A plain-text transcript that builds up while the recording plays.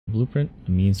Blueprint,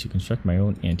 a means to construct my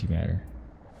own antimatter.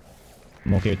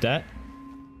 I'm okay with that.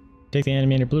 Take the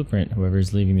animated blueprint. Whoever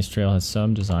is leaving this trail has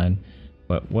some design,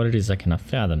 but what it is I cannot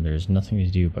fathom. There is nothing to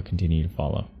do but continue to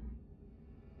follow.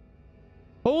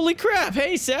 Holy crap!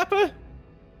 Hey, Sappa!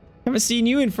 Haven't seen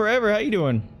you in forever. How you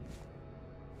doing?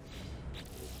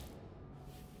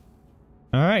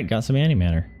 Alright, got some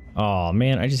antimatter. Oh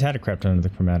man, I just had a crap ton of the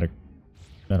chromatic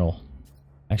metal.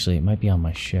 Actually, it might be on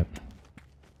my ship.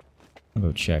 I'll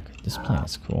go check. This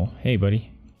planet's cool. Hey,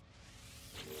 buddy.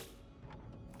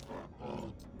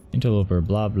 Interloper,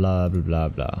 blah blah blah blah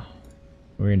blah.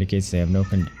 Where indicates they have no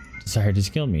desire to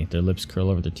kill me. Their lips curl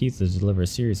over their teeth to deliver a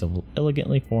series of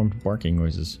elegantly formed barking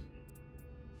noises.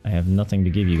 I have nothing to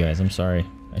give you guys. I'm sorry.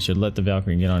 I should let the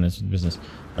Valkyrie get on his business.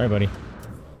 Sorry, buddy.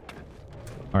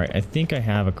 Alright, I think I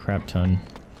have a crap ton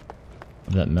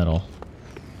of that metal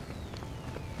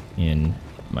in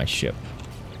my ship.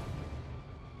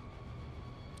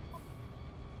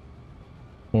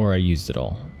 Or I used it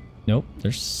all. Nope,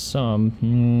 there's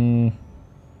some.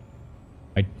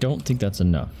 I don't think that's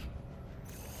enough.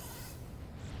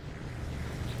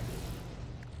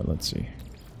 But let's see.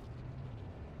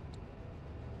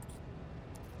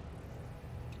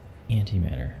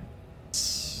 Antimatter.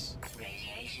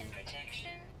 Radiation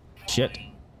protection. Shit.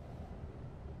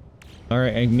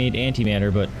 Alright, I made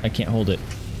antimatter, but I can't hold it.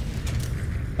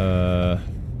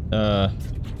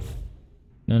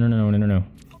 No.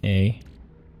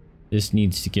 This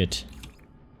needs to get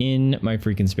in my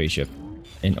freaking spaceship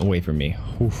and away from me.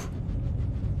 Oof.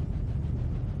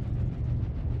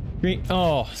 Great.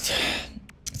 Oh,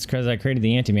 it's because I created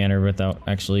the antimatter without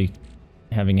actually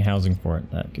having a housing for it.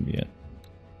 That could be it.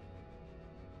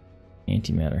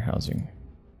 Antimatter housing.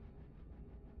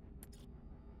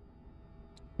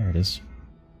 There it is.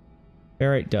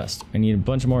 Ferrite dust. I need a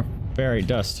bunch more ferrite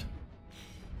dust.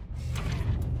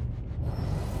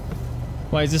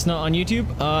 Why is this not on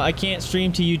YouTube? I can't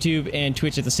stream to YouTube and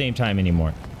Twitch at the same time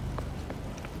anymore.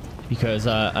 Because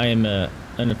I am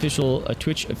an official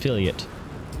Twitch affiliate.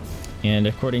 And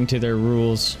according to their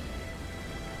rules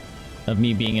of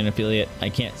me being an affiliate, I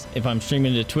can't, if I'm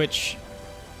streaming to Twitch,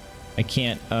 I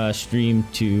can't stream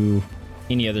to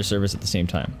any other service at the same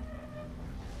time.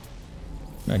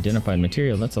 Unidentified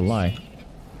material, that's a lie.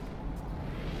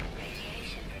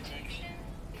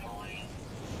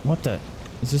 What the?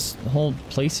 Is this whole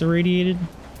place irradiated?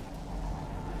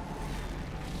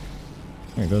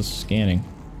 There it goes, scanning.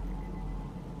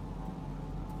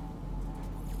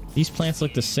 These plants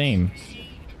look the same.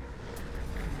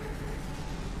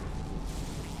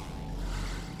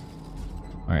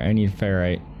 Alright, I need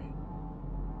ferrite.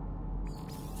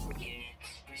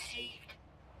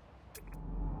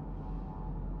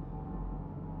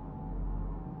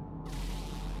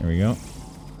 There we go.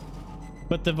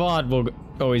 But the VOD will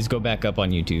always go back up on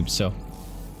YouTube, so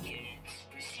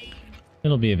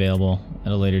it'll be available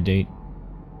at a later date.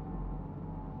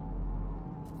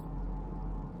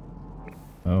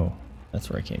 Oh, that's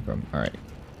where I came from. All right.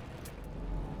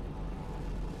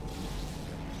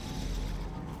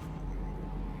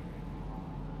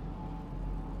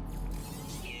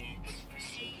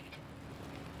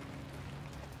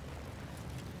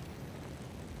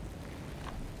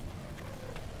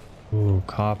 Ooh,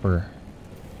 copper.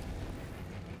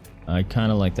 I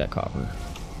kind of like that copper.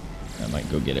 I might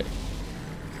go get it.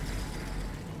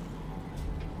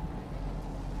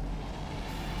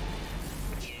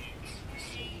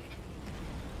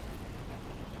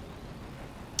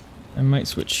 I might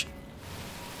switch.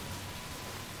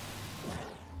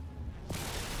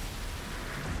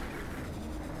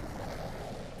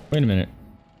 Wait a minute.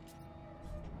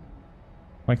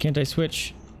 Why can't I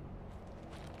switch?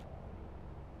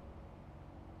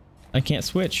 I can't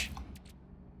switch.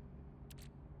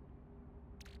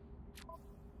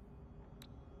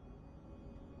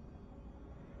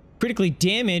 Critically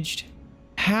damaged?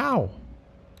 How?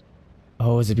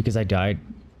 Oh, is it because I died?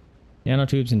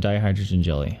 Nanotubes and dihydrogen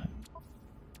jelly.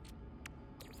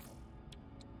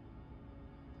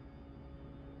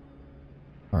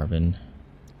 Carbon.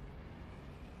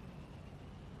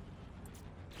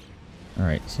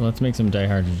 Alright, so let's make some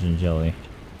dihydrogen jelly.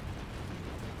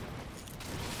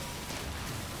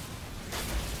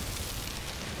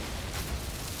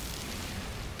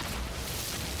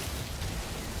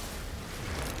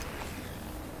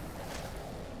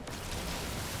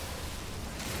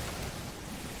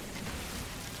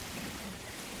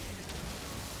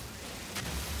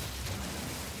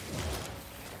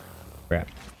 Crap.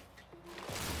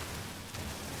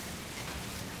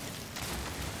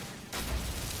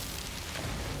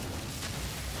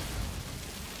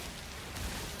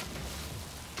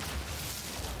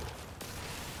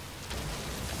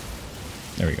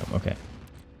 There we go. Okay.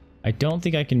 I don't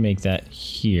think I can make that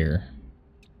here.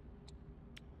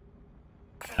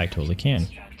 I totally can.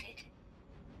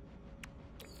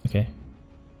 Okay.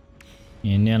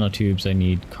 In nanotubes, I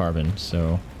need carbon,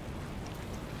 so...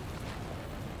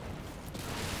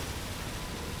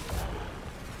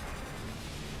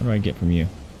 What do I get from you?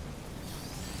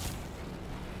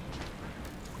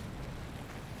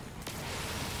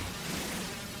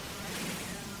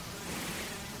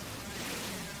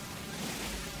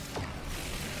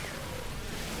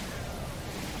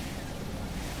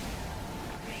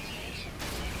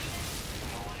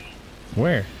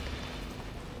 Where?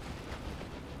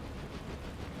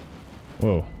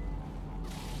 Whoa.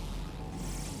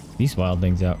 These wild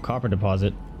things out. Copper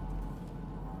deposit.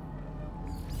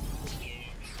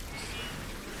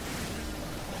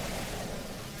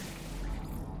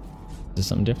 Is this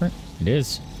something different? It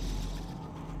is.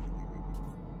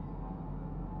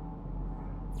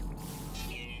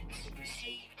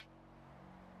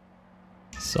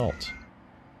 Salt.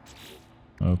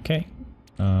 Okay.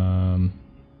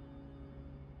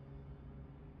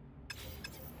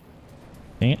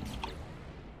 Dang it.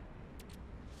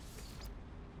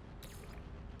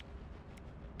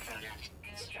 Product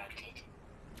constructed.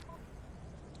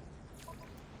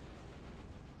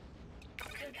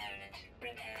 Component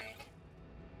repaired.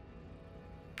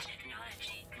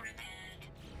 Technology repaired.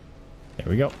 There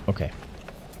we go. Okay.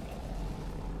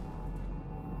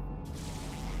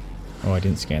 Oh, I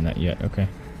didn't scan that yet. Okay.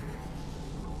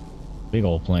 Big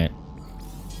old plant.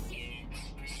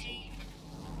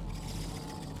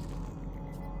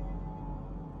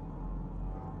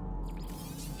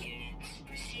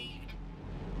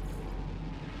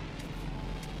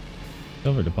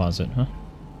 Silver deposit, huh?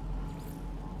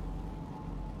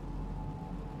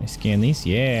 I scan these?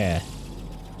 Yeah.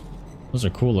 Those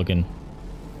are cool looking.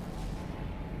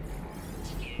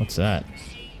 What's that?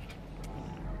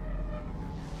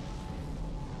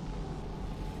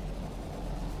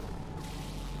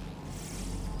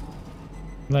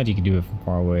 Glad you can do it from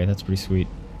far away. That's pretty sweet.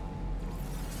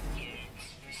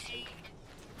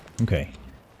 Okay.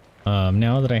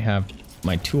 Now that I have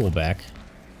my tool back,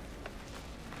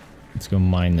 let's go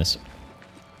mine this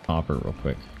copper real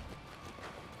quick.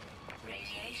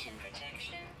 Radiation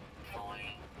protection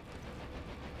falling.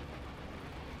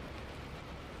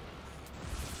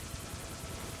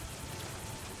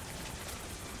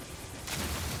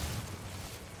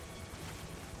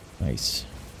 Nice.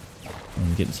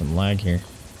 I'm getting some lag here.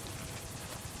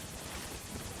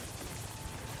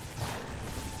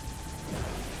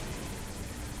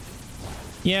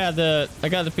 Yeah, I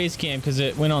got the face cam because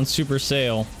it went on super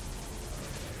sale.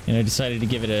 And I decided to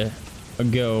give it a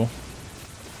go.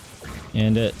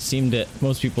 And it seemed that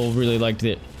most people really liked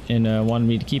it and wanted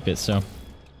me to keep it, so.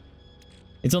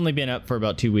 It's only been up for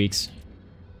about 2 weeks.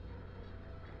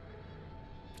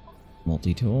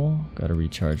 Multi-tool. Gotta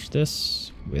recharge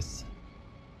this with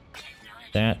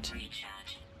that.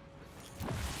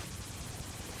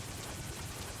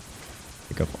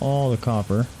 Pick up all the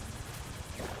copper.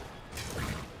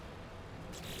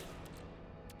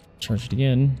 Charge it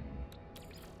again.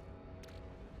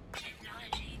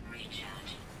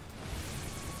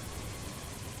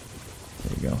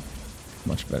 There you go.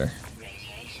 Much better.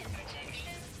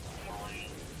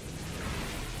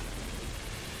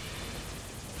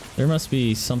 There must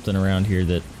be something around here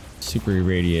that super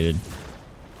irradiated.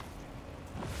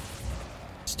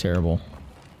 It's terrible.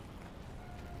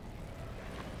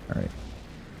 Alright.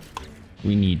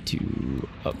 We need to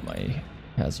up my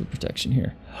hazard protection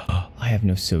here. I have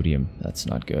no sodium. That's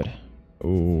not good.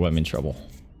 Oh, I'm in trouble.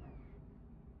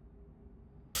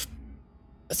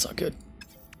 That's not good.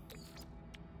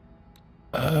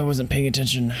 I wasn't paying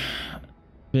attention.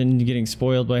 Been getting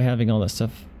spoiled by having all that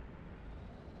stuff.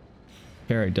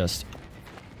 Ferrite dust.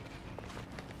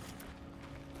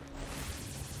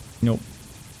 Nope.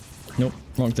 Nope.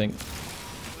 Wrong thing.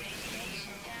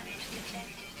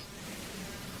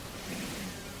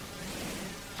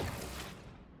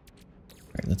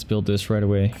 Alright, let's build this right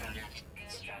away.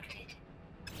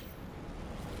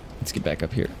 Let's get back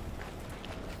up here.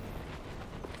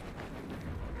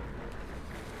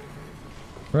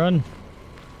 Run!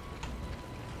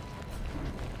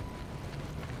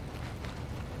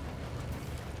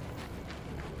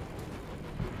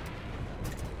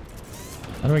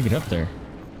 How do I get up there?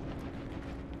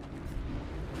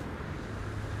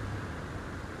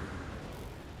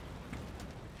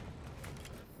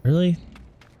 Really?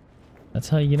 That's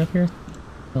how you get up here?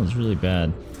 Sounds really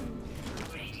bad.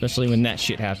 Especially when that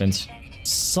shit happens.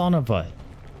 Son of a...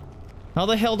 How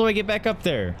the hell do I get back up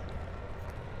there?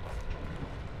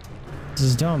 This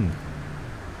is dumb.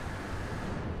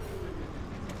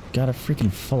 gotta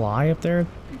freaking fly up there?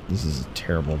 This is a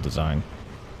terrible design.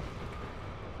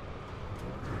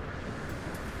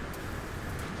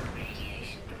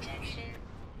 Radiation protection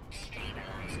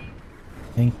stabilizing.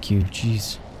 Thank you,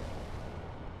 jeez.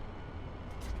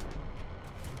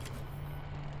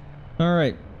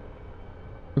 Alright.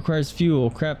 Requires fuel.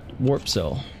 Craft warp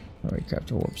cell. Alright,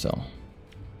 craft a warp cell.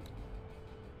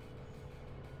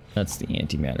 That's the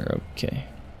antimatter, okay.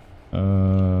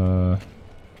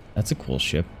 That's a cool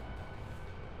ship.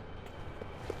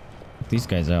 Check these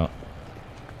guys out.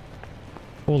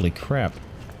 Holy crap.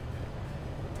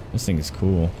 This thing is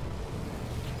cool.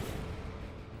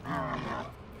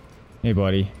 Hey,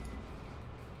 buddy.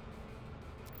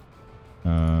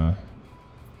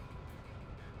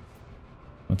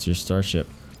 What's your starship?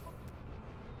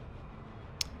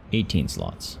 18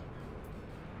 slots.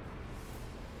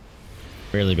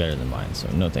 Barely better than mine, so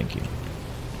no thank you.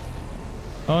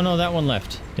 Oh no, that one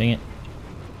left. Dang it.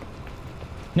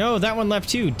 No, that one left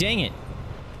too. Dang it.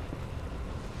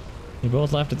 They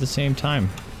both left at the same time.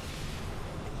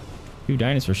 2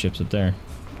 dinosaur ships up there.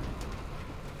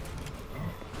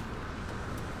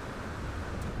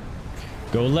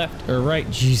 Go left or right.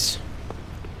 Jeez.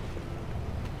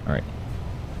 Alright.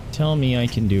 Tell me I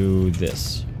can do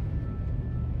this.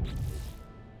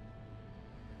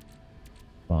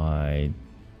 By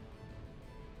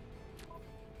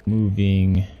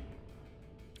moving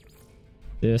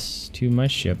this to my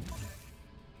ship.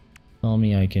 Tell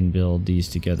me I can build these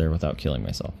together without killing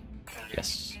myself.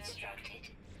 Yes.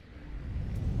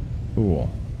 Cool.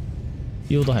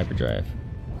 Fuel the hyperdrive.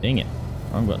 Dang it.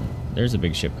 Wrong button. There's a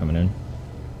big ship coming in.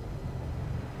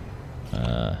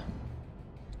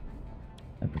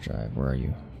 Hyperdrive, where are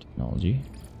you? Technology.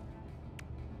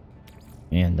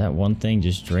 Man, that one thing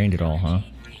just drained it all, huh?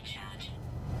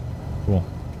 Cool.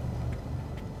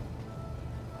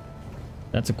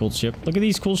 That's a cool ship. Look at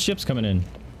these cool ships coming in.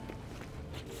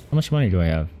 How much money do I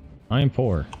have? I am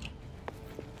poor.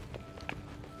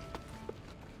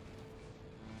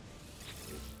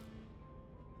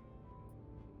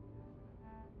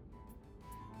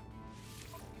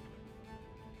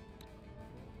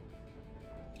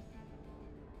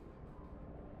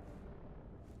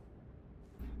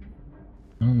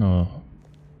 I don't know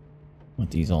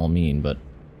what these all mean, but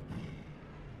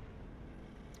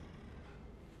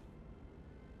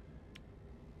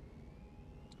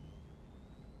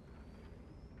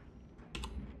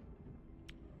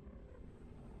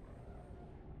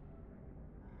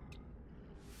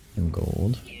some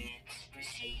gold.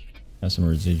 Has some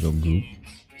residual goop.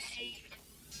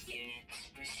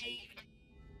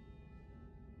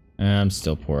 I'm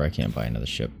still poor. I can't buy another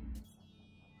ship.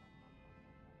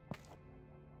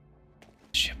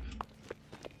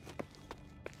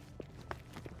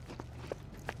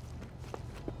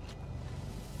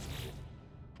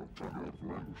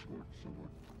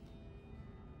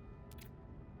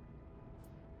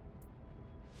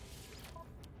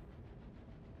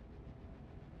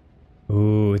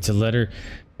 Ooh, it's a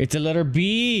letter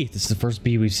B. This is the first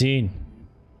B we've seen.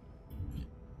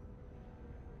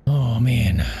 Oh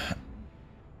man.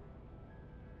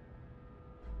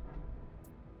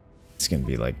 It's gonna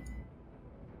be like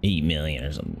 8 million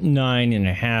or something.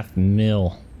 9.5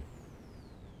 mil.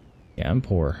 Yeah, I'm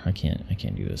poor. I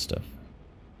can't do this stuff.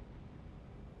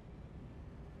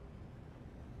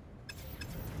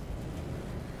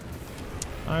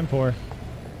 I'm poor.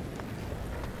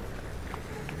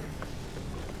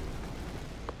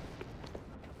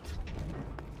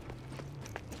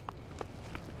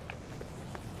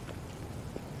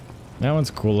 That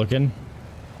one's cool looking.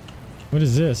 What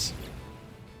is this?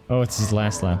 Oh, it's his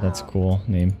last lap. That's a cool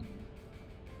name.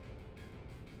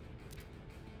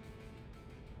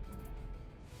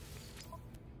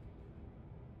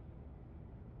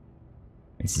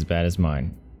 It's as bad as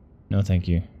mine. No, thank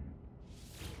you.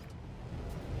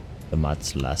 The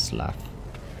Mutt's last laugh.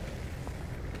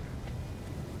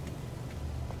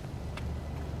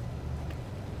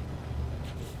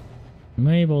 Am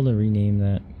I able to rename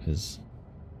that? Because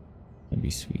that'd be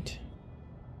sweet.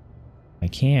 I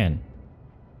can.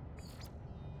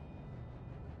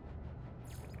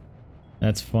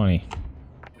 That's funny.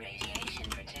 Radiation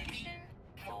protection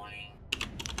falling.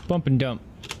 Bump and dump.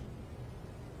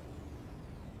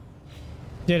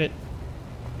 Did it.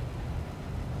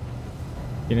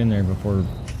 Get in there before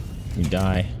we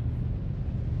die.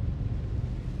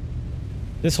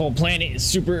 This whole planet is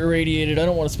super irradiated. I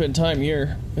don't want to spend time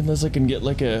here unless I can get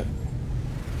like a...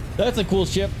 That's a cool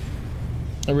ship.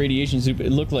 A radiation soup.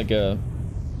 It looked like a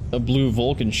blue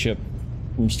Vulcan ship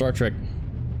from Star Trek.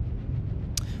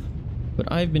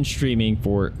 But I've been streaming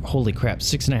for, holy crap,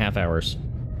 6.5 hours.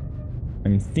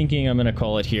 I'm thinking I'm gonna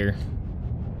call it here.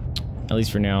 At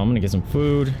least for now. I'm gonna get some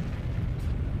food.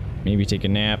 Maybe take a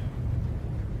nap.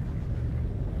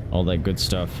 All that good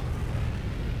stuff.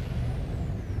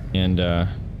 And,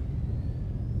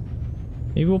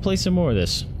 maybe we'll play some more of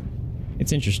this.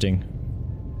 It's interesting.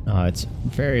 It's a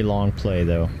very long play,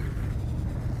 though.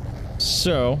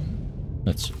 So,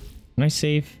 let's... Can I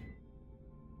save?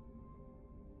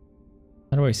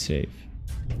 How do I save?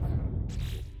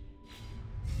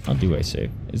 How do I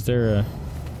save? Is there a...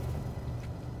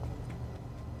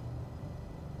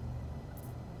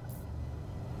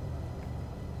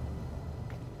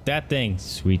 That thing!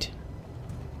 Sweet.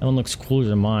 That one looks cooler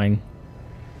than mine.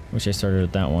 Wish I started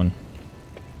with that one.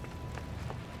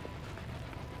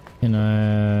 Can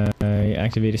I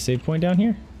activate a save point down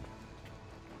here?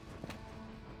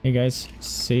 Hey guys,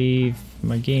 save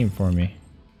my game for me.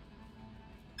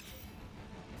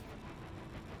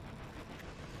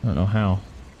 I don't know how.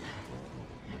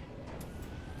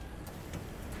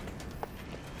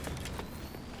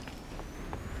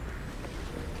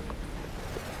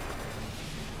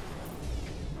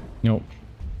 Nope.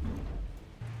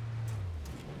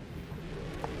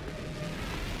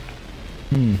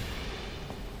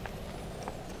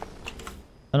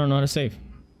 I don't know how to save.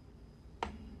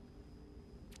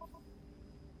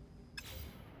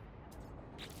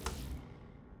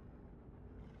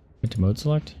 Went to mode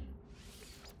select.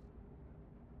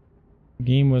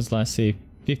 Game was last saved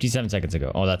 57 seconds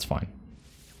ago. Oh, that's fine.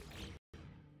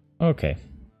 Okay.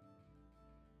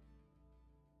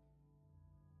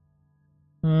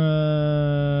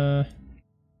 How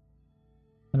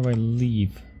do I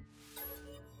leave?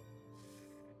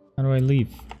 How do I leave?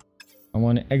 I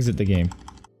want to exit the game.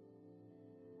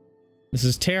 This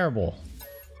is terrible.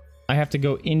 I have to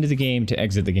go into the game to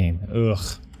exit the game. Ugh.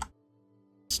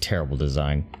 It's terrible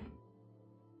design.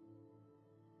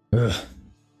 Ugh.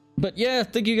 But yeah,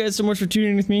 thank you guys so much for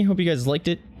tuning in with me. Hope you guys liked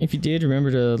it. If you did,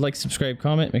 remember to like, subscribe,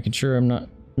 comment, making sure I'm not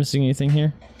missing anything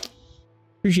here.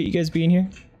 Appreciate you guys being here.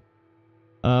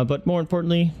 But more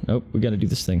importantly, oh, we gotta do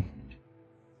this thing.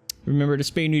 Remember to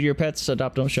spay, neuter your pets,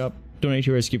 adopt, don't shop, donate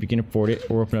to a rescue if you can afford it,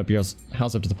 or open up your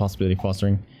house up to the possibility of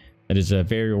fostering. That is a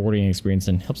very rewarding experience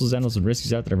and helps us handle some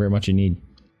rescues out that are very much in need.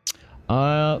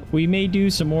 We may do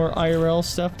some more IRL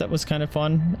stuff. That was kind of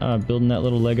fun, building that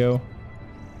little Lego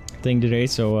thing today.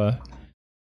 So if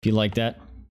you like that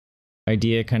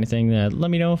idea kind of thing,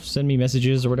 let me know, send me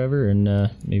messages or whatever, and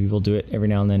maybe we'll do it every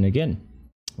now and then again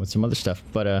with some other stuff.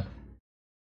 But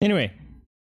anyway,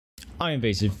 I am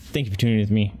Vaesive. Thank you for tuning in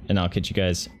with me, and I'll catch you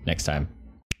guys next time.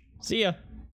 See ya!